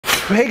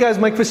Hey guys,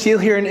 Mike Vasile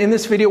here, and in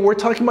this video we're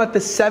talking about the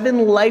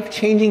 7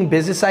 life-changing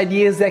business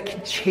ideas that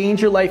can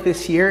change your life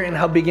this year and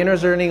how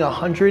beginners are earning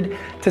 $100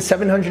 to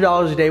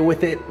 $700 a day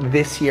with it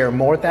this year.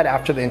 More with that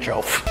after the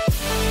intro.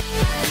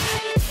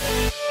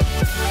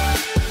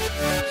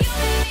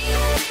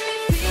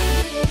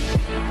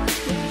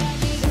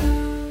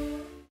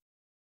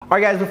 All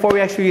right guys, before we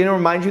actually begin, I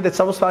remind you that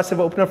several spots have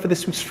opened up for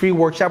this week's free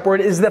workshop where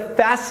it is the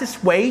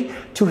fastest way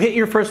to hit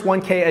your first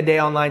 1K a day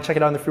online. Check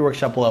it out in the free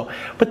workshop below.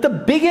 But the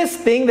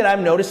biggest thing that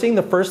I'm noticing,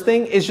 the first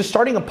thing, is just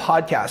starting a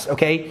podcast,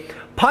 okay?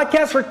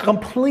 Podcasts are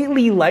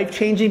completely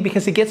life-changing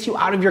because it gets you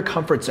out of your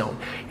comfort zone.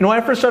 You know, when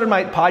I first started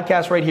my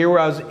podcast right here where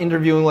I was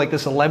interviewing like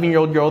this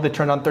 11-year-old girl that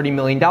turned on $30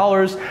 million,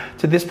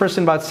 to this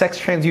person about sex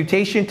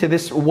transmutation, to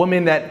this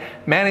woman that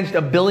managed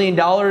 $1 billion,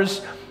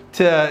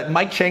 to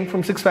Mike Chang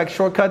from Six Pack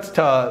Shortcuts,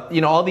 to, you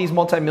know, all these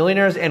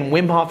multimillionaires and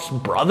Wim Hof's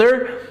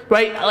brother,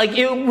 right? Like,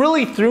 it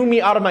really threw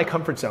me out of my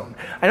comfort zone.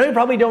 I know you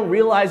probably don't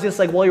realize this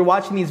like while you're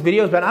watching these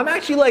videos, but I'm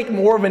actually like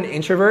more of an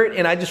introvert,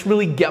 and I just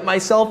really get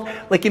myself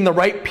like in the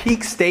right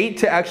peak state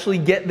to actually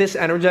get this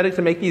energetic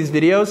to make these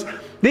videos.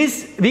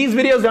 These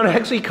videos don't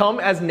actually come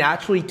as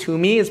naturally to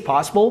me as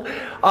possible.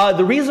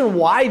 The reason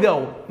why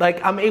though, like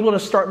I'm able to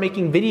start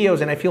making videos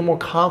and I feel more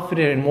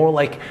confident and more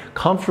like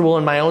comfortable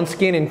in my own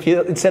skin and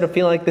feel, instead of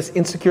feeling like this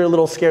insecure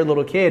little scared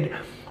little kid,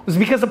 was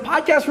because the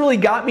podcast really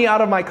got me out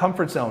of my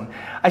comfort zone.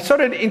 I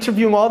started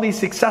interviewing all these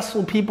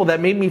successful people that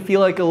made me feel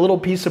like a little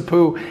piece of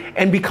poo.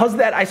 And because of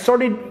that, I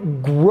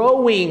started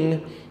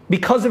growing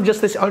because of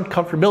just this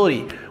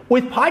uncomfortability.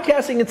 With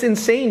podcasting, it's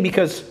insane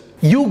because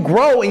you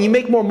grow and you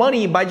make more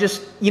money by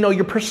just, you know,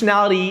 your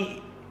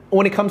personality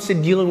when it comes to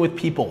dealing with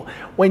people,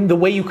 when the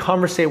way you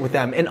conversate with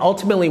them. And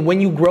ultimately,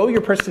 when you grow your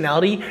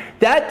personality,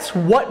 that's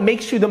what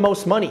makes you the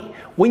most money.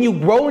 When you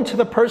grow into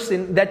the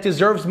person that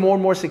deserves more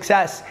and more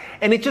success.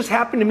 And it just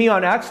happened to me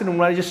on accident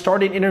when I just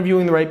started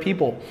interviewing the right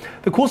people.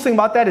 The coolest thing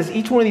about that is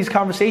each one of these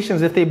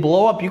conversations, if they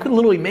blow up, you can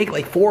literally make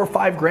like 4 or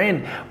 5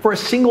 grand for a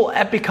single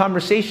epic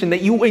conversation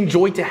that you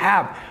enjoy to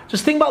have.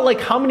 Just think about like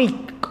how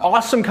many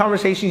awesome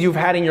conversations you've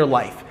had in your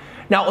life.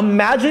 Now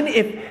imagine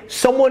if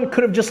someone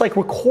could have just like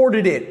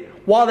recorded it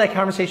while that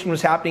conversation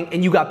was happening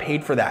and you got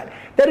paid for that.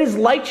 That is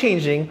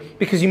life-changing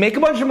because you make a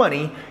bunch of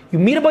money, you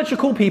meet a bunch of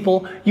cool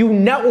people, you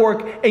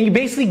network, and you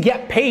basically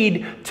get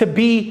paid to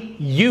be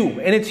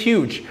you, and it's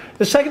huge.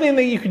 The second thing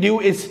that you could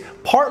do is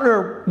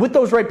partner with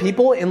those right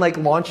people in like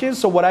launches.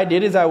 So what I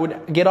did is I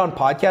would get on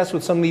podcasts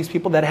with some of these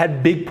people that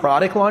had big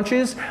product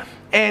launches.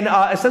 And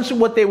essentially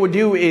what they would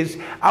do is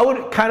I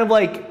would kind of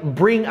like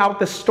bring out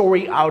the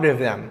story out of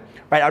them,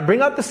 right? I'd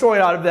bring out the story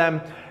out of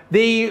them.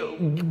 They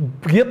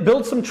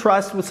build some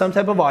trust with some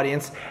type of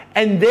audience,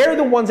 and they're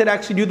the ones that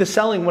actually do the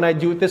selling when I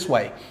do it this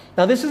way.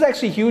 Now this is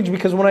actually huge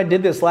because when I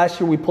did this last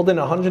year, we pulled in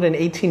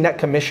 118 net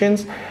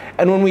commissions,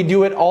 and when we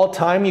do it all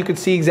time, you could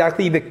see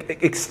exactly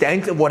the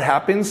extent of what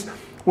happens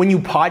when you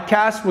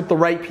podcast with the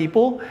right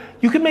people.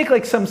 You can make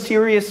like some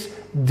serious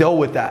dough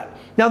with that.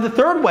 Now the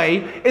third way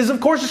is of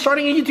course just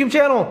starting a YouTube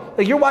channel.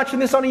 Like you're watching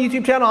this on a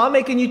YouTube channel, I'm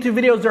making YouTube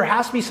videos, there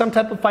has to be some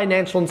type of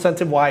financial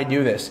incentive why I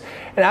do this.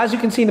 And as you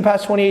can see in the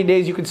past 28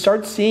 days, you can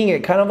start seeing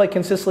it kind of like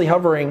consistently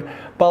hovering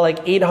by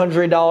like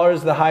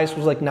 $800, the highest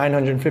was like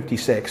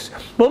 $956.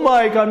 But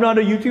Mike, I'm not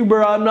a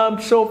YouTuber, I'm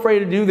so afraid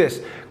to do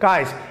this.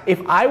 Guys, if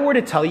I were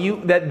to tell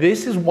you that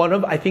this is one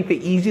of, I think,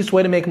 the easiest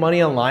way to make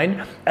money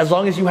online, as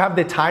long as you have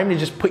the time to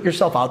just put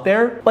yourself out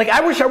there, like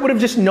I wish I would have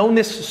just known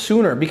this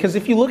sooner, because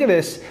if you look at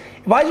this,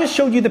 if I just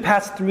showed you the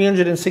past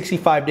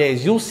 365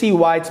 days, you'll see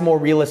why it's more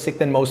realistic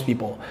than most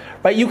people,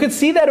 right? You could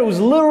see that it was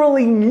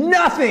literally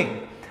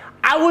nothing.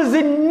 I was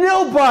a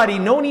nobody.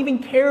 No one even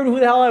cared who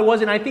the hell I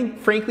was, and I think,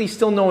 frankly,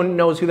 still no one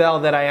knows who the hell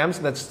that I am,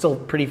 so that's still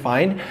pretty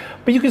fine.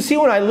 But you can see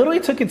when I literally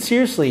took it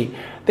seriously,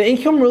 the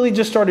income really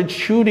just started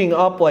shooting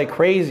up like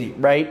crazy,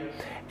 right?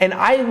 And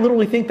I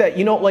literally think that,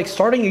 you know, like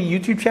starting a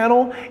YouTube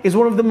channel is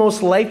one of the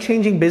most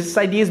life-changing business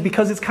ideas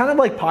because it's kind of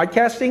like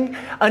podcasting.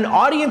 An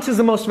audience is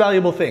the most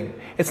valuable thing.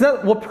 It's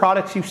not what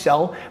products you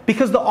sell,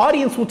 because the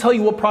audience will tell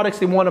you what products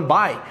they want to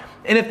buy.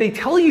 And if they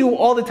tell you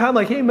all the time,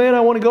 like, hey man, I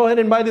want to go ahead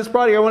and buy this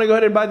product, I want to go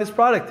ahead and buy this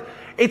product,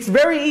 it's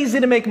very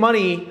easy to make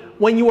money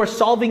when you are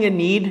solving a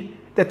need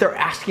that they're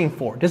asking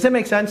for. Does that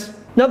make sense?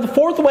 Now the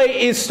fourth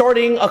way is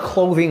starting a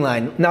clothing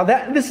line. Now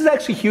this is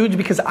actually huge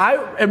because I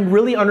am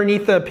really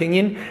underneath the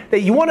opinion that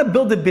you want to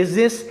build a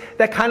business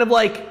that kind of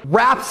like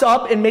wraps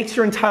up and makes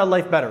your entire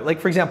life better. Like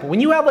for example, when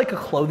you have like a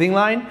clothing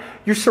line,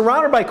 you're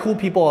surrounded by cool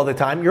people all the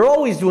time. You're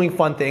always doing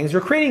fun things.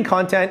 You're creating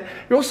content.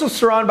 You're also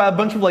surrounded by a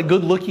bunch of like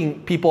good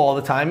looking people all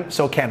the time,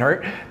 so it can't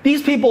hurt.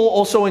 These people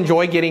also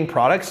enjoy getting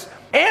products.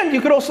 And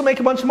you could also make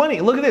a bunch of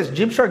money. Look at this,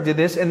 Gymshark did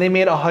this and they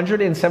made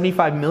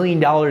 $175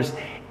 million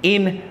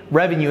in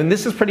revenue. And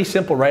this is pretty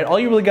simple, right? All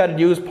you really got to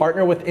do is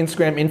partner with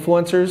Instagram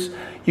influencers.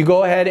 You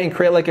go ahead and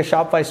create like a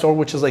Shopify store,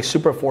 which is like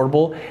super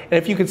affordable. And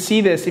if you could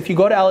see this, if you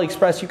go to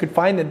AliExpress, you could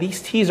find that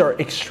these tees are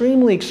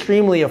extremely,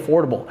 extremely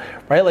affordable,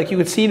 right? Like you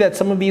could see that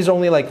some of these are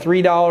only like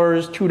 $3,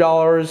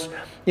 $2.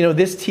 You know,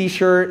 this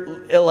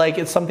t-shirt, like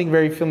it's something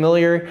very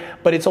familiar,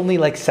 but it's only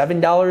like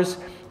 $7.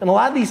 And a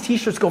lot of these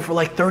t-shirts go for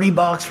like 30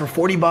 bucks, for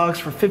 40 bucks,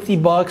 for 50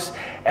 bucks,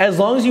 as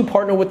long as you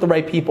partner with the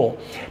right people.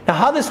 Now,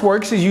 how this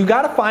works is you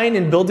gotta find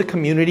and build a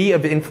community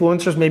of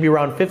influencers, maybe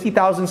around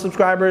 50,000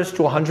 subscribers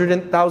to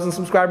 100,000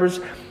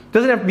 subscribers.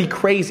 Doesn't have to be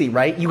crazy,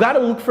 right? You gotta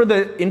look for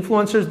the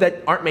influencers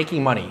that aren't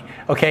making money,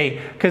 okay?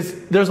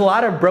 Because there's a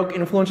lot of broke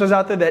influencers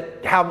out there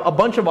that have a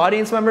bunch of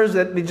audience members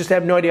that they just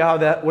have no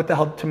idea what the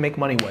hell to make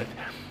money with.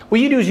 What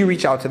you do is you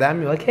reach out to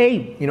them. You're like,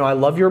 hey, I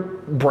love your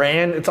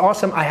brand. It's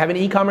awesome. I have an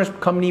e-commerce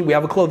company. We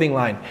have a clothing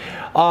line.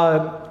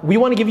 We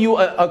want to give you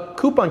a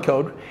coupon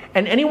code.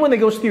 And anyone that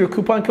goes through your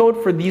coupon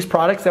code for these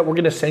products that we're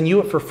going to send you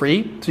it for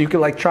free, so you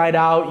can like try it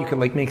out. You can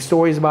like make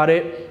stories about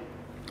it.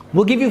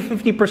 We'll give you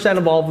 50%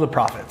 of all of the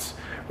profits,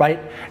 right?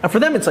 And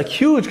for them, it's like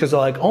huge because they're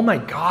like, oh my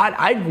God,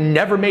 I've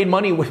never made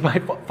money with my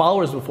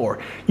followers before.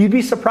 You'd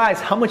be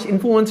surprised how much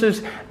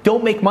influencers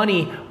don't make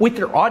money with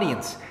their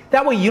audience.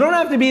 That way you don't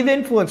have to be the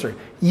influencer.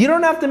 You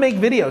don't have to make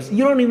videos.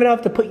 You don't even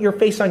have to put your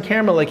face on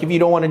camera like if you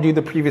don't want to do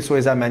the previous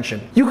ways I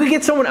mentioned. You could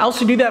get someone else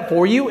to do that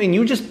for you and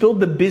you just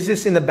build the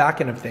business in the back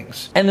end of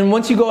things. And then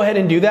once you go ahead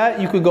and do that,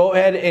 you could go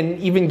ahead and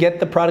even get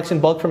the products in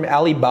bulk from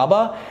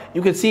Alibaba.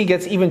 You could see it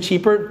gets even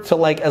cheaper to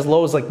like as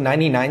low as like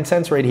 99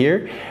 cents right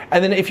here.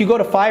 And then if you go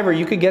to Fiverr,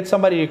 you could get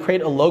somebody to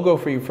create a logo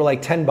for you for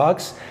like 10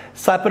 bucks,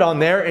 slap it on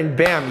there and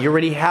bam, you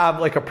already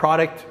have like a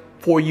product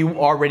for you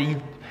already.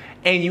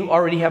 And you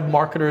already have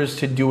marketers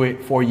to do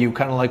it for you,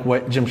 kind of like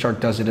what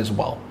Gymshark does it as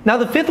well. Now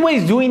the fifth way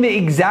is doing the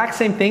exact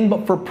same thing,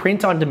 but for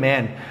print on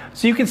demand.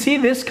 So you can see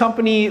this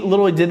company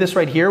literally did this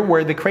right here,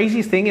 where the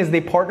craziest thing is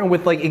they partner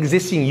with like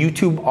existing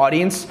YouTube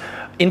audience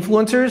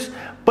influencers,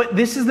 but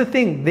this is the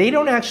thing, they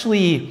don't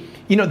actually,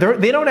 they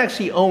don't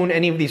actually own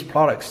any of these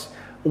products.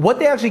 What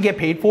they actually get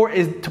paid for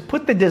is to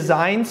put the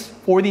designs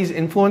for these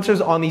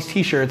influencers on these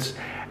t-shirts,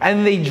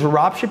 and they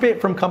drop ship it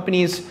from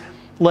companies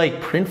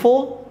like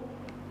Printful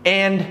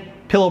and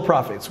Pillow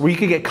Profits, where you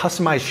could get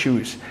customized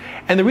shoes.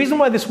 And the reason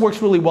why this works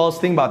really well is,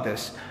 think about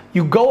this.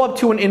 You go up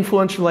to an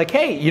influencer like,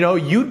 hey,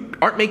 you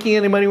aren't making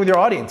any money with your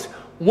audience.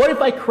 What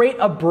if I create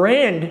a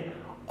brand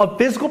of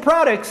physical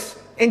products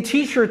and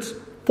t-shirts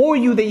for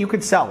you that you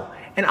could sell?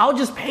 And I'll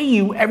just pay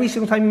you every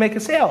single time you make a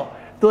sale.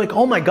 They're like,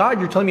 oh my God,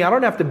 you're telling me I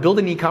don't have to build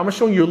an e-commerce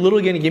store and you're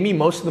literally gonna give me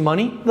most of the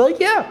money? They're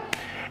like, yeah.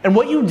 And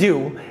what you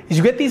do is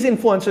you get these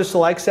influencers to,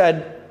 like I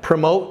said,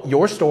 promote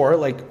your store.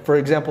 Like for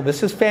example,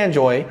 this is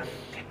FanJoy.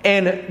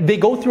 And they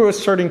go through a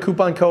certain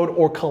coupon code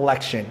or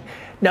collection.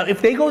 Now,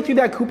 if they go through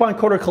that coupon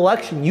code or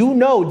collection,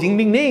 ding,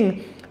 ding,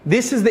 ding,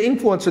 this is the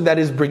influencer that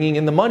is bringing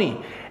in the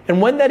money. And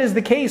when that is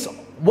the case,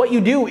 what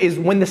you do is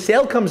when the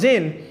sale comes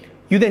in,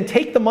 you then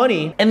take the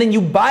money and then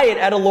you buy it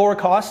at a lower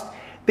cost.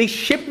 They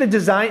ship the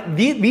design,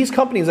 these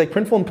companies like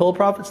Printful and Pillow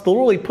Profits, they'll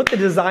literally put the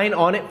design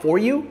on it for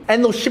you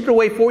and they'll ship it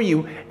away for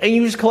you and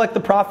you just collect the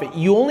profit.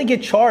 You only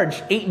get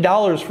charged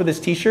 $8 for this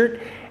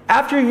t-shirt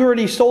after you've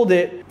already sold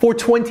it for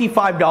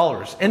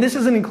 $25. And this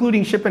isn't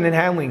including shipping and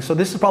handling. So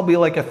this is probably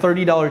like a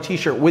 $30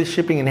 t-shirt with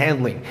shipping and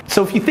handling.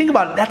 So if you think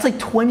about it, that's like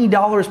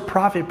 $20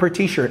 profit per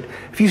t-shirt.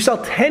 If you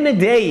sell 10 a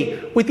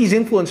day with these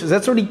influencers,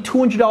 that's already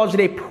 $200 a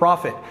day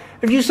profit.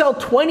 If you sell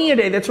 20 a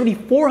day, that's already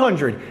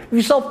 $400. If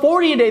you sell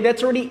 40 a day,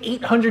 that's already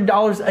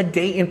 $800 a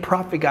day in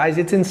profit, guys.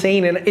 It's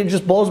insane, and it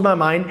just blows my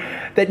mind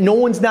that no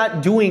one's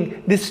not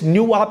doing this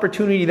new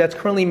opportunity that's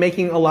currently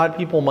making a lot of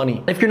people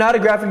money. If you're not a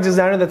graphic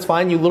designer, that's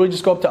fine. You literally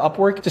just go up to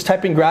Upwork, just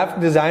type in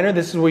graphic designer.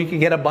 This is where you can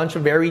get a bunch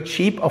of very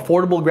cheap,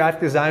 affordable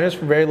graphic designers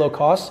for very low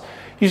cost.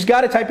 You just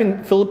gotta type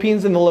in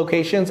Philippines in the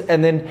locations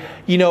and then,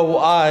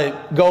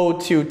 go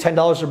to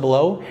 $10 or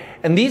below.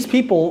 And these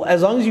people,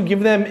 as long as you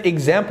give them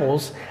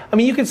examples,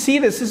 you can see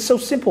this is so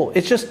simple.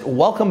 It's just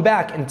welcome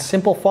back in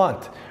simple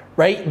font,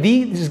 right?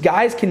 These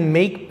guys can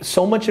make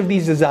so much of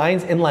these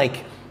designs in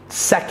like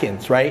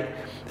seconds, right?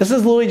 This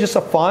is literally just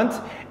a font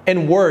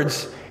and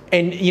words.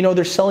 And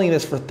they're selling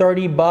this for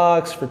 30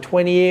 bucks, for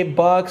 28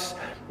 bucks.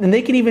 And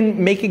they can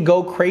even make it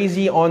go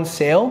crazy on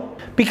sale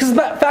because of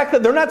the fact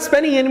that they're not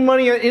spending any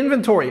money on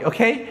inventory,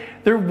 okay?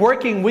 They're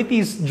working with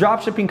these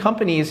drop shipping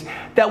companies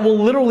that will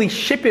literally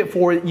ship it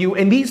for you.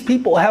 And these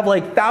people have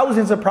like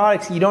thousands of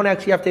products you don't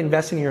actually have to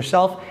invest in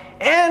yourself.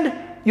 And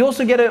you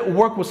also get to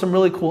work with some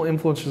really cool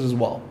influencers as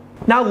well.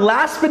 Now,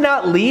 last but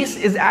not least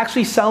is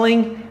actually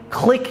selling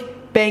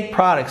ClickBank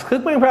products.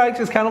 ClickBank products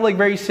is kind of like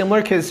very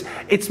similar because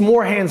it's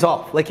more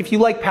hands-off. Like if you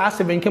like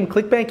passive income,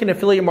 ClickBank and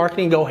affiliate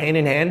marketing go hand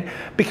in hand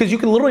because you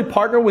can literally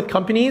partner with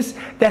companies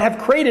that have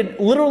created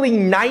literally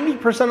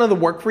 90% of the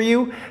work for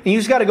you, and you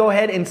just got to go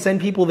ahead and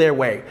send people their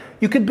way.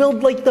 You could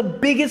build like the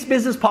biggest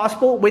business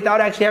possible without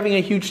actually having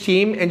a huge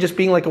team and just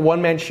being like a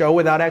one-man show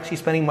without actually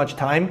spending much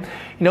time.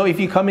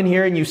 If you come in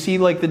here and you see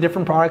like the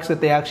different products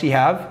that they actually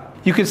have,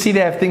 you can see they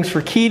have things for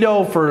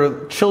keto,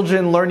 for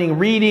children learning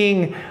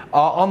reading,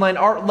 online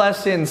art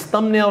lessons,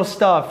 thumbnail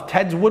stuff,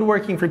 Ted's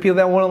woodworking for people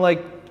that want to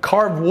like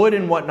carve wood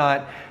and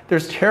whatnot.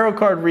 There's tarot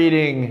card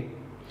reading.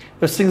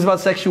 There's things about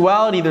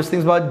sexuality, there's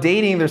things about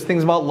dating, there's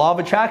things about law of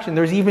attraction,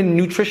 there's even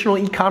nutritional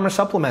e-commerce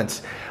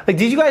supplements. Like,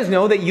 did you guys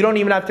know that you don't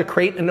even have to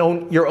create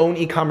your own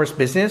e-commerce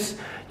business?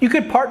 You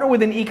could partner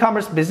with an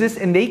e-commerce business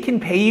and they can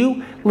pay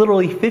you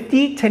literally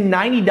 $50 to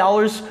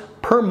 $90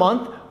 per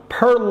month,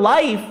 for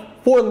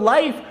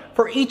life,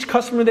 for each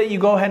customer that you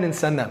go ahead and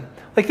send them.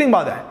 Like, think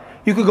about that.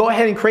 You could go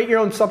ahead and create your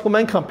own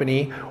supplement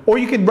company, or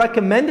you could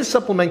recommend a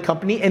supplement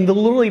company and they'll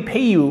literally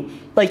pay you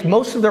like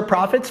most of their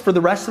profits for the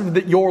rest of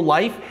your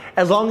life,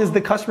 as long as the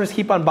customers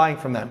keep on buying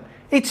from them.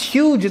 It's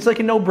huge. It's like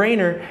a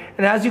no-brainer.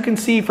 And as you can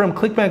see from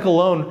ClickBank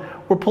alone,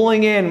 we're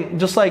pulling in,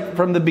 just like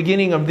from the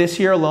beginning of this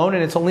year alone,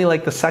 and it's only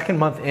like the second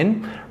month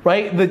in,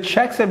 right? The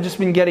checks have just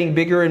been getting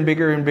bigger and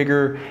bigger and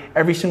bigger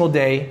every single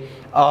day.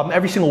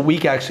 Every single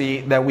week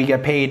actually that we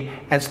get paid,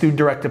 and it's through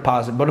direct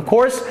deposit. But of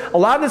course, a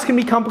lot of this can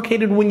be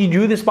complicated when you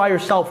do this by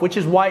yourself, which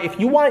is why if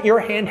you want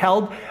your hand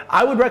held,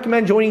 I would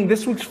recommend joining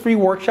this week's free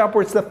workshop,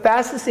 where it's the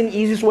fastest and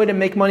easiest way to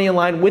make money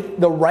online with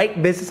the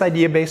right business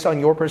idea based on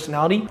your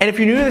personality. And if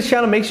you're new to this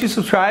channel, make sure you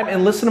subscribe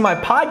and listen to my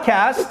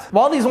podcast. Of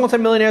all these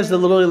multimillionaires that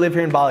literally live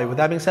here in Bali. With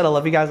that being said, I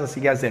love you guys. I'll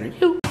see you guys later.